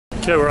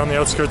Okay, we're on the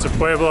outskirts of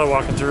Puebla,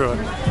 walking through a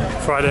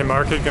Friday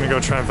market, gonna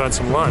go try and find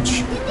some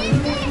lunch.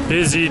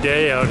 Busy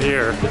day out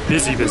here.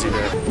 Busy, busy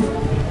day.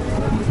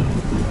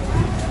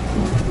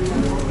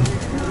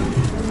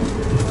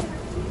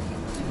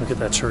 Look at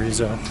that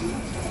chorizo.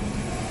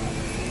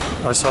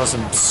 I saw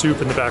some soup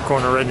in the back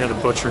corner right near the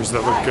butcheries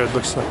that looked good.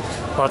 Looks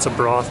like lots of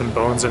broth and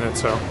bones in it,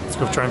 so let's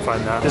go try and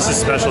find that. This is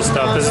special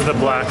stuff. This is the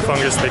black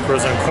fungus they grow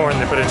on corn.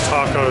 They put it in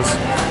tacos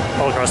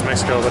all across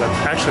Mexico, but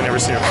I've actually never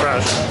seen it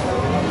fresh.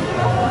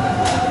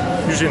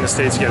 Usually in the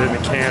States you get it in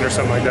a can or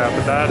something like that,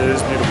 but that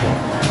is beautiful.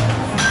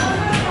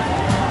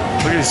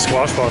 Look at these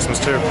squash blossoms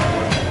too.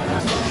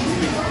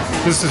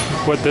 This is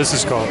what this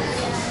is called.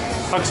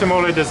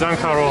 Escamoles de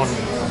Zancaron.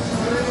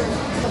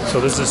 So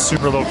this is a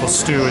super local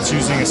stew. It's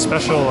using a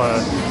special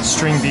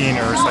string bean,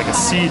 or it's like a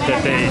seed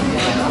that they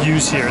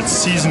use here. It's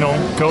seasonal,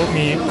 goat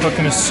meat, cooked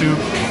in a soup.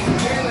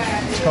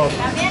 It's called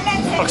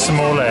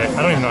Escamole. I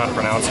don't even know how to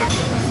pronounce it.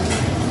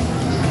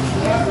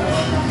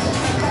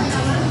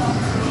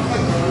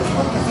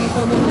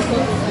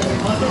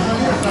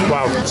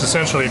 Wow, it's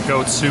essentially a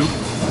goat soup.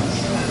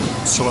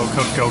 Slow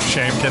cooked goat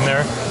shank in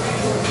there.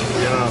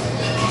 Yeah.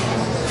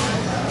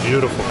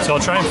 Beautiful. So I'll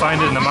try and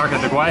find it in the market.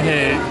 The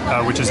guaje,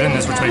 which is in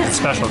this, which makes it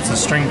special, it's a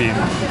string bean.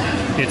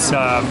 It's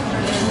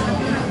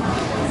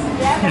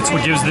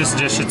what gives this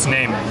dish its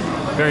name.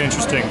 Very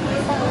interesting.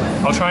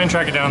 I'll try and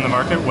track it down in the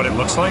market, what it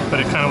looks like, but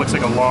it kind of looks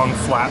like a long,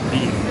 flat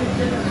bean.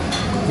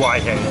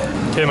 Guaje.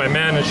 Okay, my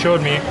man has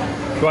showed me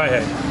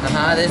guaje.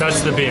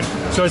 That's the bean.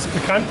 So it's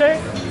picante?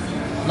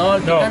 No,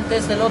 el picante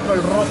es el otro,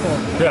 el rojo.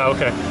 Yeah,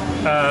 okay.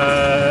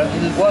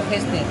 El guaje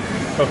este.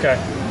 Okay.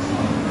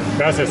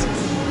 Gracias.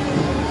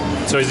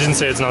 So he didn't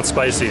say it's not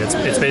spicy. It's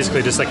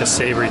basically just like a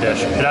savory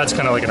dish. It adds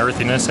kind of like an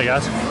earthiness, I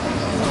guess.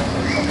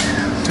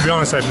 To be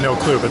honest, I have no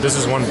clue, but this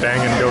is one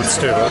banging goat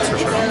stew, that's for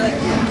sure.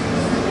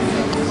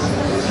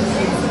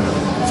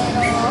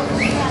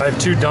 I have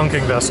two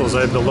dunking vessels.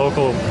 I have the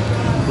local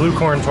blue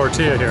corn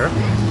tortilla here,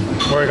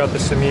 where I got the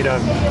semita,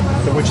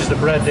 which is the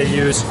bread they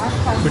use,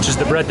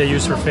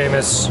 for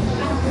famous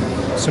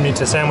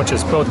sunita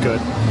sandwiches. Both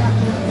good.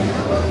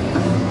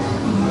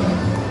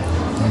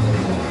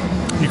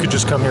 You could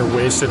just come here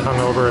wasted,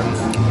 hungover,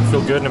 and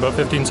feel good in about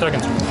 15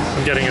 seconds.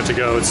 I'm getting it to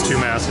go, it's too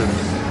massive.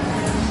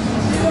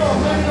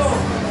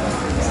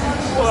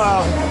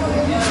 Wow.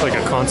 It's like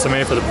a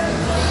consomme for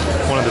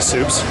one of the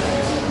soups.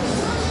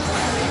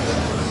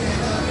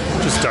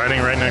 Just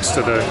dining right next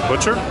to the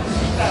butcher.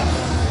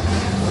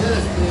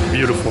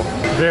 Beautiful.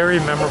 Very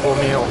memorable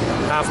meal.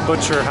 Half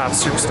butcher, half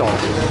soup stall.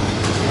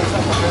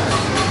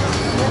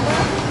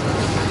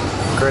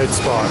 Great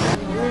spot.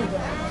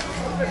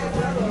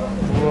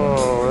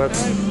 Whoa,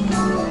 that's...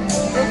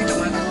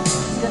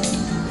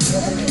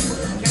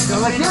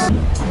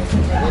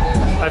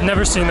 I've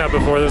never seen that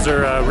before. Those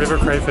are river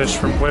crayfish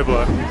from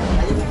Puebla.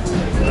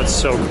 That's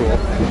so cool.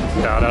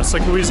 Badass,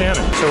 like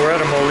Louisiana. So we're at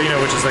a molina,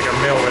 which is like a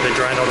mill where they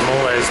grind all the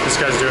moles. This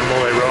guy's doing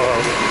mole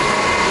rojo.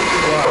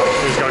 Wow.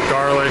 He's got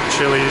garlic,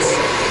 chilies.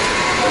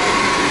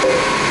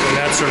 And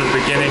that's sort of the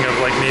beginning of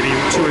like maybe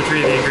 2 or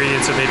 3 of the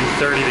ingredients of maybe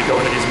 30 that go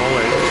into these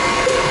moles.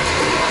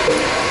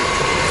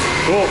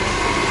 Cool.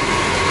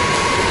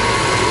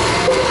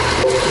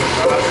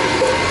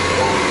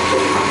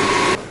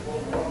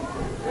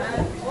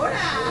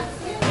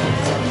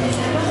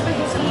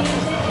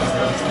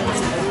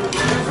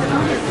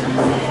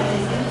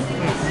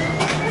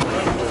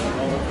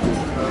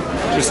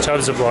 Just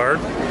tubs of lard.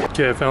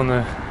 Okay, I found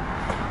the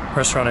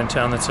restaurant in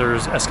town that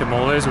serves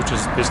Escamoles, which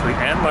is basically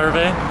ant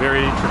larvae.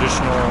 Very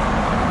traditional,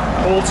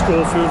 old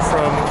school food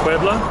from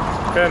Puebla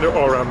and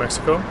all around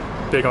Mexico.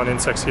 Big on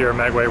insects here,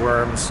 maguey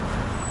worms,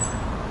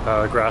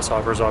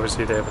 grasshoppers.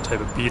 Obviously, they have a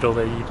type of beetle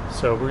they eat.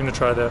 So we're gonna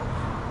try the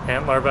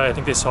ant larvae. I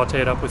think they saute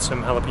it up with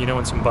some jalapeno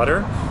and some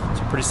butter.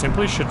 So pretty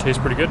simply, should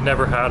taste pretty good.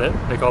 Never had it.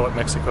 They call it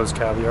Mexico's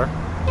caviar.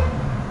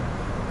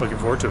 Looking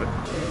forward to it.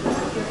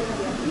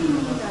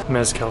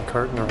 Mezcal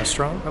cart in a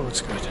restaurant. That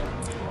looks good.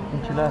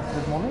 Enchiladas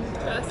tres moles.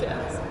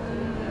 Gracias.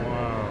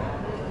 Wow.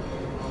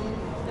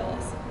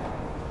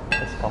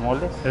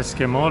 Escamoles.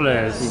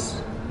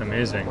 Escamoles.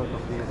 Amazing.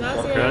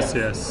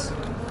 Gracias.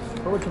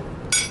 Gracias.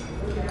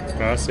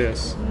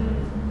 Gracias.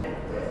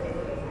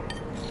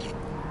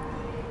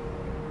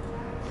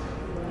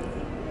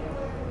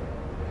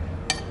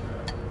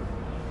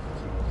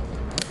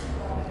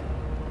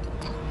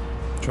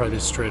 Try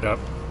these straight up.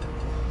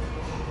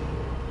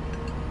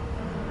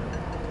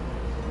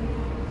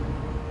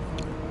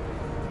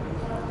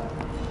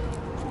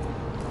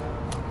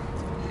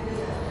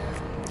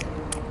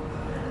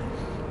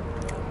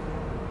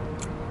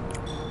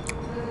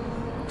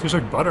 Tastes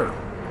like butter.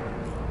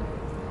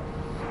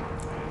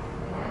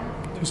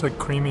 Tastes like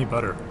creamy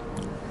butter.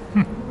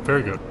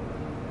 Very good.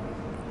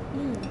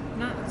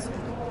 Nuts.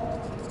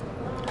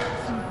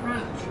 Some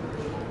crunch.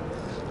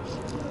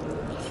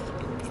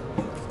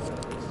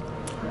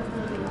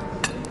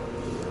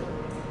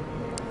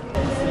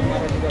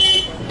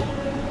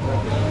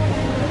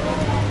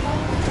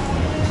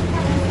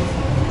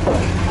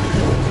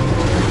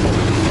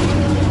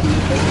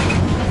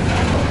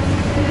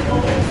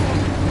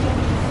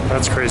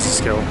 That's crazy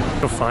skill.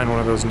 Go find one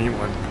of those neat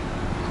ones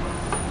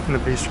in the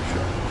bistro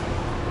shop.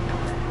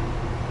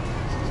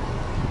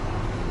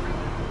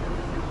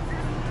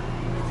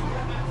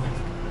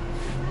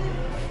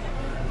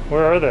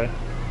 Where are they?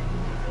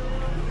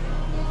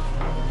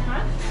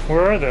 Huh?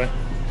 Where are they?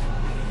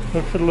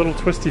 Look for the little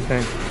twisty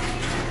thing.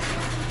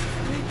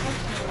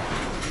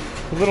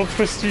 The little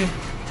twisty.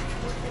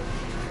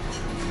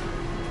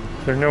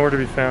 They're nowhere to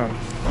be found.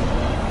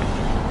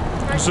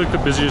 It's like the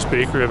busiest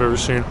bakery I've ever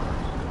seen.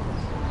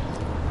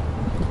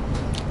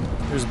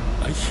 There's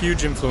a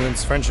huge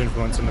influence, French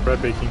influence in the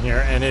bread baking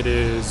here, and it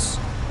is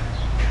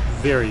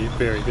very,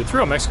 very good.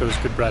 Throughout Mexico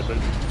there's good bread, but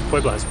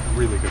Puebla has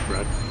really good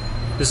bread.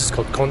 This is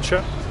called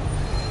concha.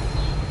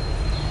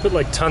 Put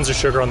like tons of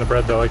sugar on the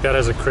bread though, like that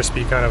has a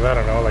crispy kind of, I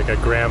don't know, like a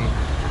graham,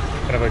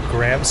 kind of a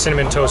graham,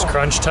 cinnamon toast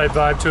crunch type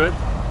vibe to it.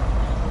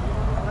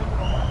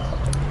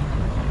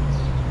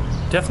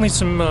 Definitely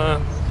some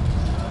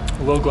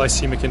low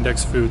glycemic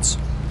index foods,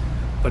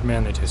 but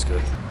man, they taste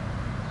good.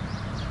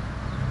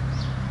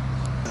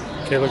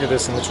 Okay, look at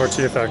this in the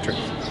tortilla factory.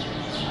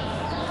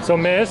 So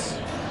maize?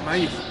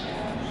 Maíz.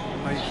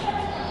 Maíz.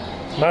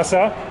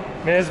 Masa?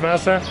 Maize,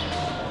 masa?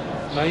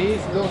 Maíz,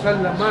 luego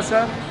sale la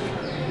masa,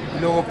 y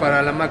luego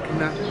para la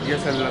máquina ya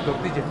sale la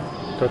tortilla.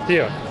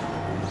 Tortilla.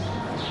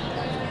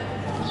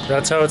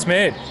 That's how it's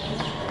made.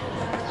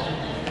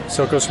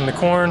 So it goes from the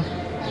corn,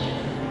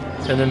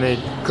 and then they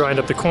grind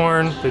up the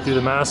corn, they do the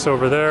masa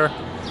over there,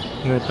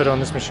 and they put it on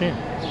this machine.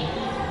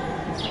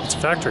 It's a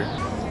factory.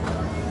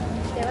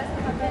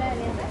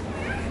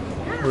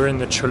 We're in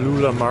the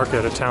Cholula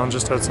market, a town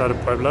just outside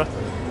of Puebla.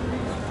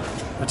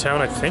 A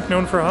town I think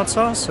known for hot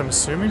sauce. I'm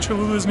assuming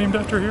Cholula is named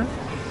after here.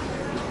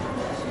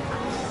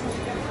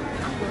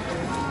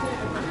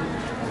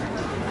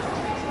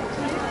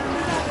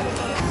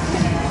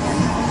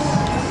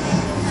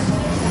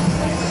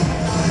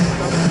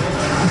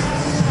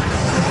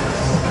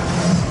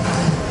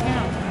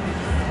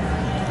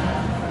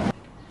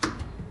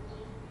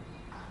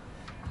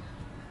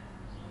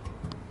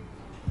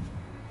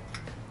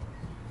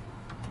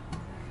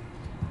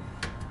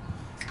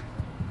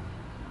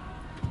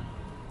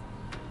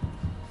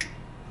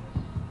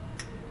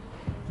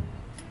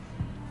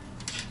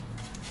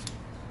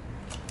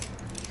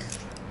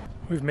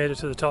 We've made it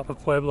to the top of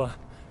Puebla,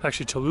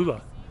 actually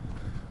Cholula.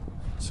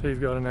 So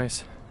you've got a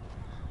nice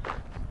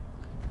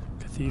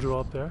cathedral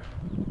up there.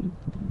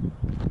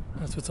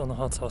 That's what's on the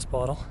hot sauce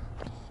bottle.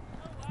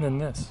 And then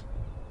this.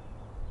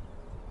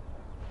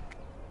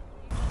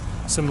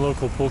 Some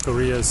local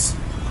pulquerias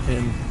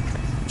in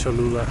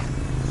Cholula.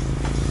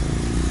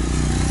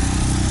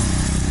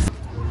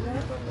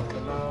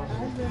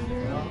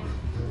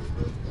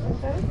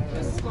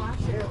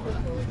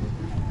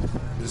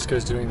 This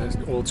guy's doing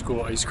the old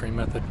school ice cream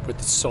method with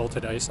the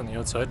salted ice on the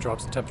outside,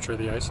 drops the temperature of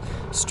the ice,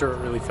 stir it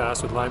really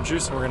fast with lime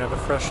juice, and we're gonna have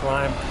a fresh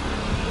lime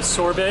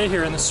sorbet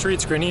here in the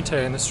streets, granite,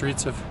 in the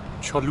streets of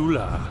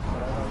Cholula.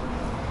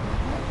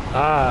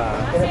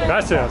 Ah,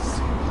 gracias.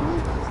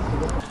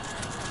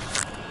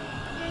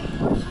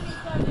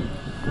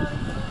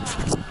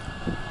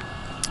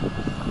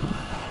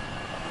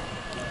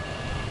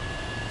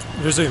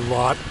 There's a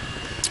lot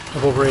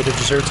of overrated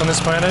desserts on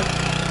this planet.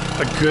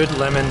 A good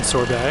lemon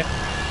sorbet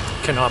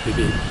cannot be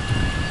beat.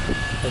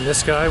 And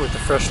this guy with the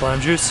fresh lime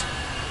juice,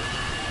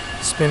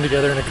 spin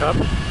together in a cup,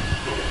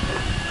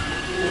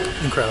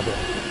 incredible.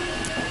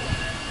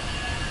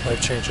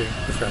 Life-changing,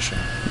 refreshing.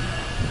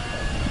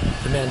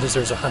 The man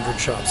deserves 100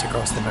 shops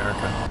across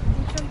America.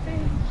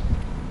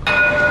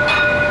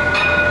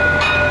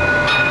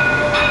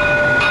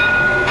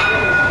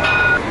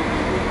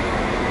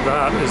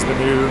 That is the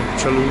new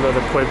Cholula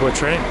de Puebla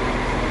train.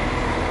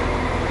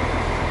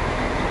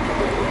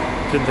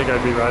 Didn't think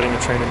I'd be riding a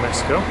train in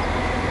Mexico.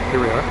 Here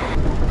we are.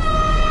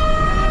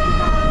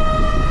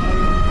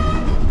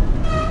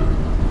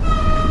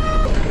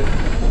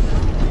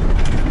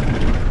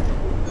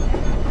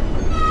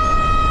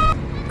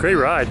 Great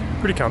ride,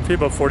 pretty comfy,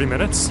 about 40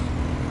 minutes.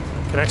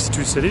 Connects to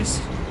 2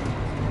 cities.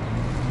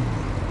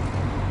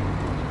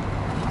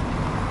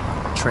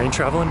 Train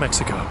travel in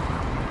Mexico.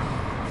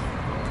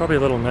 Probably a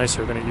little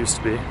nicer than it used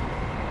to be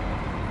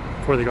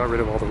before they got rid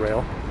of all the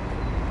rail.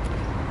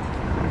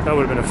 That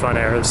would have been a fun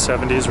era, the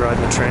 70s,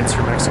 riding the trains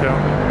through Mexico.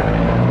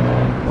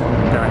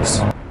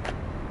 Nice.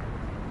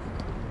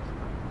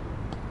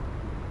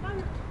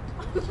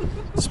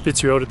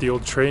 Spits you out at the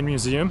old train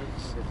museum.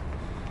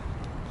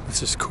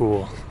 This is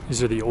cool.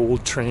 These are the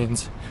old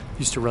trains that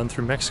used to run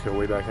through Mexico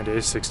way back in the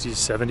days, 60s,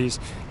 70s.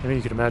 I mean,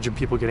 you could imagine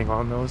people getting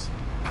on those.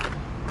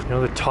 You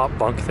know, the top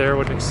bunk there,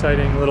 what an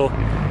exciting little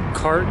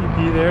cart you'd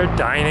be there,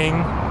 dining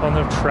on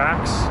the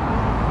tracks.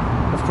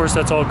 Of course,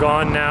 that's all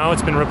gone now,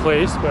 it's been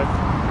replaced, but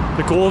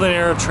the golden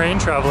era of train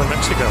travel in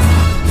Mexico.